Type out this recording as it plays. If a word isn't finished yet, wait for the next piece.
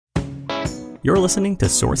You're listening to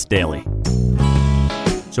Source Daily.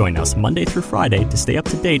 Join us Monday through Friday to stay up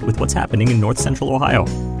to date with what's happening in North Central Ohio.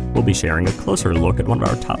 We'll be sharing a closer look at one of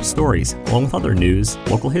our top stories, along with other news,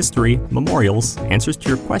 local history, memorials, answers to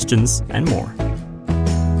your questions, and more.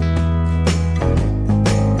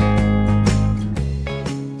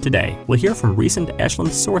 Today, we'll hear from recent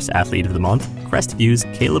Ashland Source Athlete of the Month, Crestview's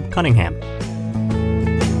Caleb Cunningham.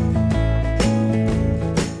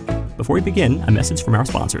 Before we begin, a message from our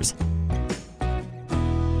sponsors.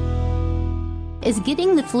 Is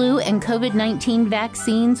getting the flu and COVID-19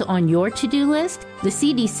 vaccines on your to-do list? The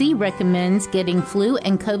CDC recommends getting flu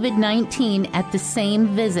and COVID-19 at the same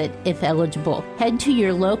visit if eligible. Head to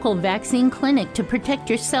your local vaccine clinic to protect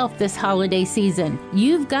yourself this holiday season.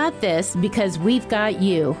 You've got this because we've got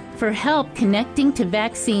you. For help connecting to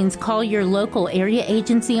vaccines, call your local area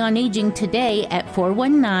agency on aging today at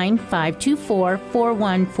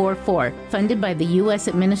 419-524-4144. Funded by the U.S.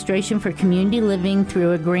 Administration for Community Living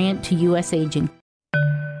through a grant to U.S. Aging.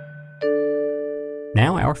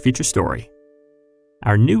 Now our feature story.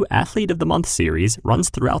 Our new Athlete of the Month series runs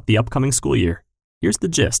throughout the upcoming school year. Here's the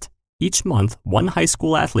gist. Each month, one high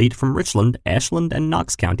school athlete from Richland, Ashland, and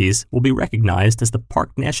Knox counties will be recognized as the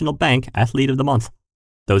Park National Bank Athlete of the Month.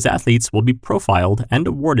 Those athletes will be profiled and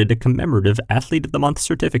awarded a commemorative Athlete of the Month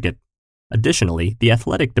certificate. Additionally, the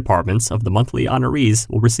athletic departments of the monthly honorees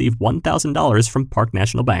will receive $1,000 from Park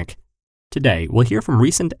National Bank. Today, we'll hear from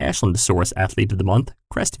recent Ashland Source Athlete of the Month,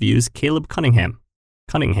 Crestvview's Caleb Cunningham.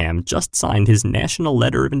 Cunningham just signed his national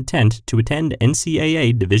letter of intent to attend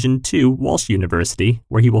NCAA Division II Walsh University,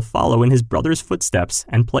 where he will follow in his brother's footsteps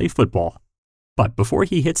and play football. But before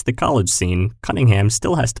he hits the college scene, Cunningham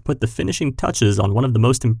still has to put the finishing touches on one of the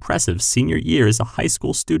most impressive senior years a high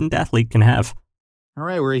school student athlete can have. All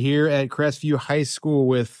right, we're here at Crestview High School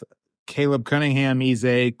with Caleb Cunningham. He's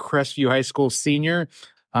a Crestview High School senior.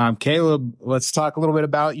 Caleb, let's talk a little bit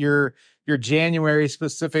about your January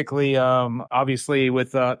specifically, obviously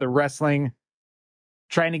with the wrestling,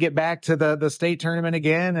 trying to get back to the state tournament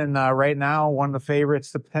again. And right now, one of the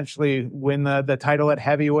favorites to potentially win the title at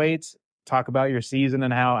heavyweights. Talk about your season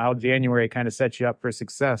and how January kind of sets you up for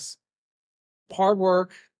success. Hard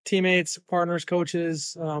work, teammates, partners,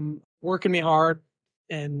 coaches, working me hard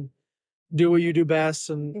and do what you do best.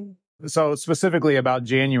 And so specifically about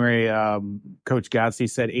January, Coach Godsey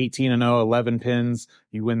said 18-0, 11 pins.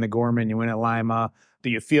 You win the Gorman, you win at Lima.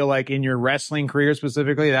 Do you feel like in your wrestling career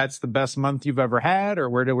specifically, that's the best month you've ever had, or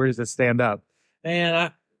where does it stand up?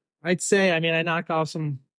 And I'd say, I knocked off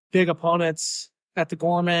some big opponents at the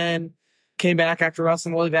Gorman, came back after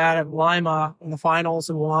wrestling really bad at Lima in the finals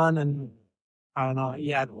and won. And I don't know.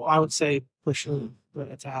 Yeah, I would say for sure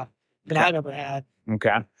it's that I've ever had.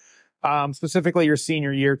 Okay. Specifically your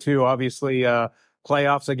senior year too, obviously,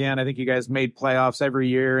 playoffs again. I think you guys made playoffs every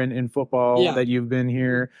year in football that you've been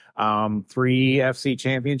here. 3 FC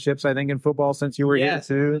championships, I think, in football since you were here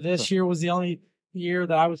too. This year was the only year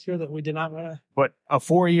that I was here that we did not win. But a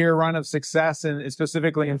 4-year run of success, and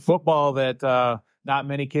specifically in football that not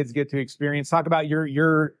many kids get to experience. Talk about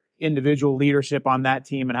your individual leadership on that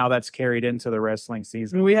team and how that's carried into the wrestling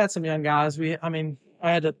season. We had some young guys. I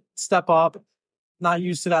had to step up. Not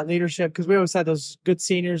used to that leadership because we always had those good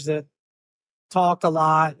seniors that talked a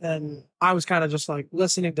lot, and I was kind of just like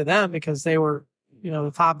listening to them because they were,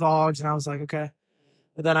 the top dogs, and I was like, okay.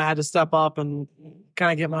 But then I had to step up and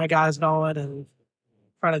kind of get my guys going and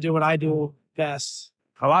try to do what I do best.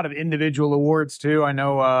 A lot of individual awards too. I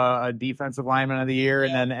know a defensive lineman of the year,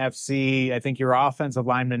 and then FC. I think you were offensive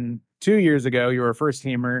lineman 2 years ago. You were a first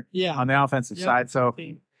teamer on the offensive side. So,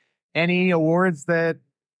 any awards that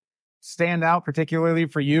stand out particularly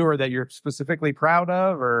for you or that you're specifically proud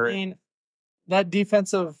of? Or that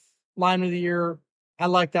defensive lineman of the year, I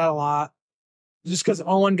like that a lot. Just because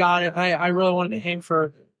Owen got it, I really wanted to aim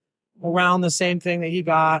for around the same thing that he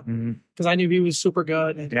got because I knew he was super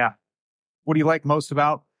good. Yeah. What do you like most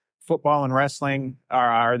about football and wrestling?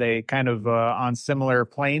 Are they kind of on similar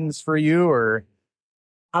planes for you? Or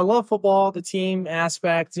I love football, the team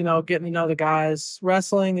aspect, getting to know the guys.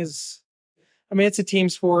 Wrestling is, it's a team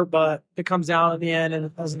sport, but it comes down at the end, and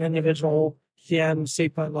as an individual,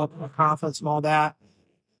 state level confidence and all that.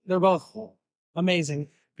 They're both amazing.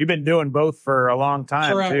 You've been doing both for a long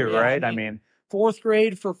time too, right? 4th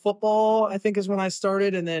grade for football, I think, is when I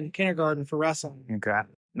started, and then kindergarten for wrestling. Okay.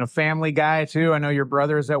 And a family guy too. I know your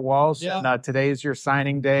brother's at Walsh. Yeah. And, today's your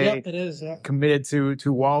signing day. Yep, it is. Yeah. Committed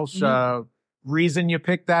to Walsh. Reason you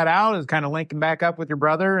picked that out is kind of linking back up with your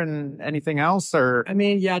brother, and anything else? Or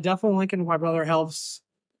definitely linking with my brother helps.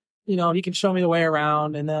 He can show me the way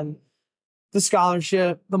around, and then the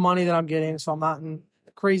scholarship, the money that I'm getting, so I'm not in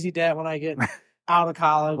crazy debt when I get out of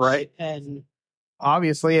college. Right. And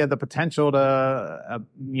obviously had the potential to,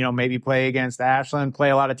 maybe play against Ashland,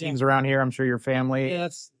 play a lot of teams around here. I'm sure your family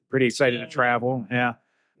that's pretty excited to travel. Yeah.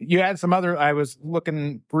 You had some other, I was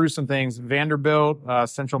looking through some things. Vanderbilt,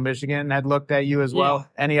 Central Michigan had looked at you as well.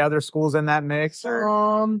 Any other schools in that mix?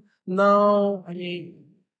 Or? No. I mean,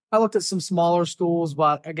 I looked at some smaller schools,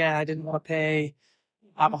 but again, I didn't want to pay.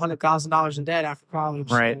 I have $100,000 in debt after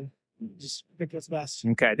college. Right. So just pick what's best.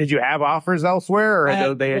 Okay. Did you have offers elsewhere? Or I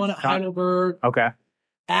had they one at Heidelberg. Okay.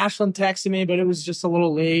 Ashland texted me, but it was just a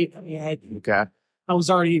little late. I mean, I was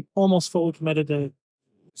already almost fully committed to.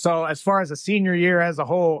 So as far as the senior year as a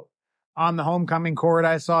whole, on the homecoming court,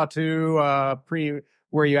 I saw too,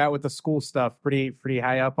 where you at with the school stuff? Pretty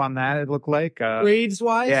high up on that, it looked like. Grades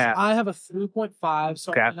wise, yeah. I have a 3.5,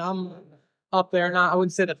 so I mean, I'm up there. Not, I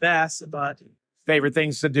wouldn't say the best, but favorite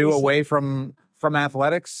things to do away from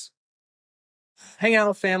athletics? Hang out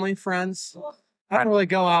with family, friends. I don't really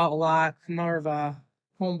go out a lot. I'm more of a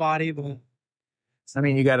homebody, but I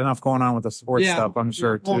mean, you got enough going on with the sports stuff, I'm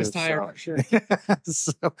sure, too. Always tired, for sure.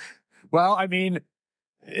 Well, I mean,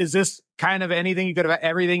 is this kind of everything you could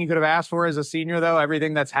have asked for as a senior, though?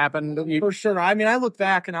 Everything that's happened? For sure. I mean, I look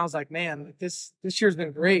back and I was like, man, this year's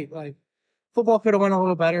been great. Like, football could have went a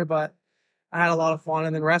little better, but I had a lot of fun.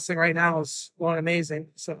 And then wrestling right now is going amazing.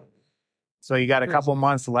 So you got a couple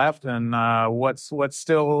months left, and what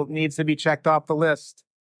still needs to be checked off the list?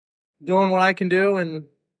 Doing what I can do and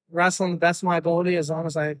wrestling the best of my ability as long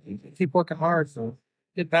as I keep working hard. So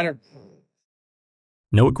get better.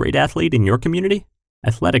 Know a great athlete in your community?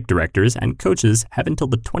 Athletic directors and coaches have until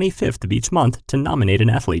the 25th of each month to nominate an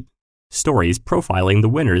athlete. Stories profiling the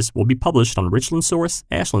winners will be published on Richland Source,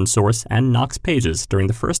 Ashland Source, and Knox pages during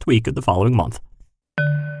the first week of the following month.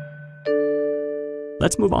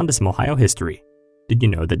 Let's move on to some Ohio history. Did you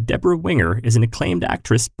know that Debra Winger is an acclaimed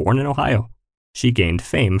actress born in Ohio? She gained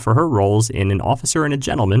fame for her roles in An Officer and a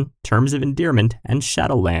Gentleman, Terms of Endearment, and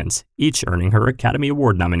Shadowlands, each earning her Academy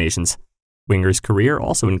Award nominations. Winger's career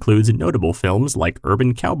also includes notable films like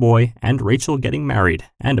Urban Cowboy and Rachel Getting Married,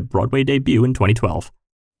 and a Broadway debut in 2012.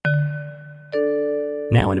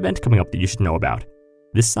 Now an event coming up that you should know about.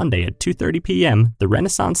 This Sunday at 2:30 p.m., the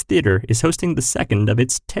Renaissance Theater is hosting the second of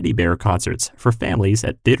its Teddy Bear concerts for families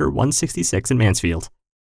at Theater 166 in Mansfield.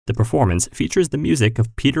 The performance features the music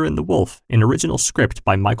of Peter and the Wolf, an original script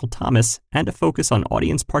by Michael Thomas, and a focus on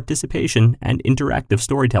audience participation and interactive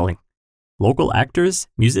storytelling. Local actors,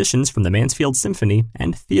 musicians from the Mansfield Symphony,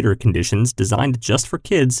 and theater conditions designed just for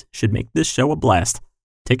kids should make this show a blast.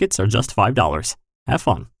 Tickets are just $5. Have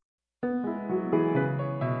fun.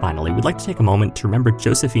 Finally, we'd like to take a moment to remember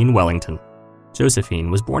Josephine Wellington. Josephine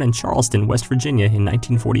was born in Charleston, West Virginia in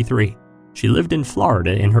 1943. She lived in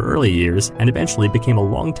Florida in her early years and eventually became a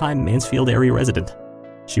longtime Mansfield area resident.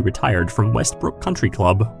 She retired from Westbrook Country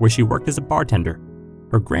Club, where she worked as a bartender.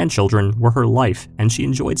 Her grandchildren were her life, and she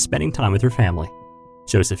enjoyed spending time with her family.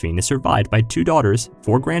 Josephine is survived by 2 daughters,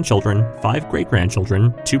 4 grandchildren, 5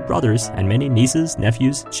 great-grandchildren, 2 brothers, and many nieces,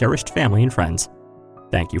 nephews, cherished family, and friends.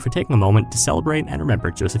 Thank you for taking a moment to celebrate and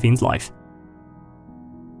remember Josephine's life.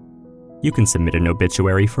 You can submit an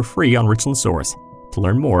obituary for free on Richland Source. To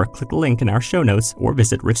learn more, click the link in our show notes or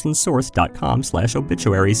visit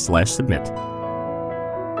richlandsource.com/obituaries/submit.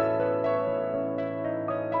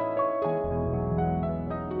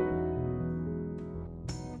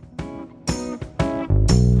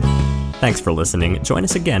 Thanks for listening. Join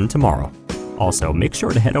us again tomorrow. Also, make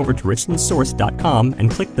sure to head over to richlandsource.com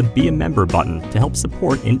and click the Be a Member button to help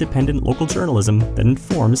support independent local journalism that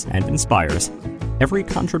informs and inspires. Every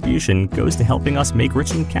contribution goes to helping us make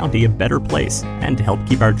Richland County a better place and to help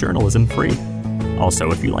keep our journalism free.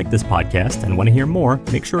 Also, if you like this podcast and want to hear more,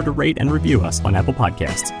 make sure to rate and review us on Apple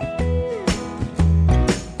Podcasts.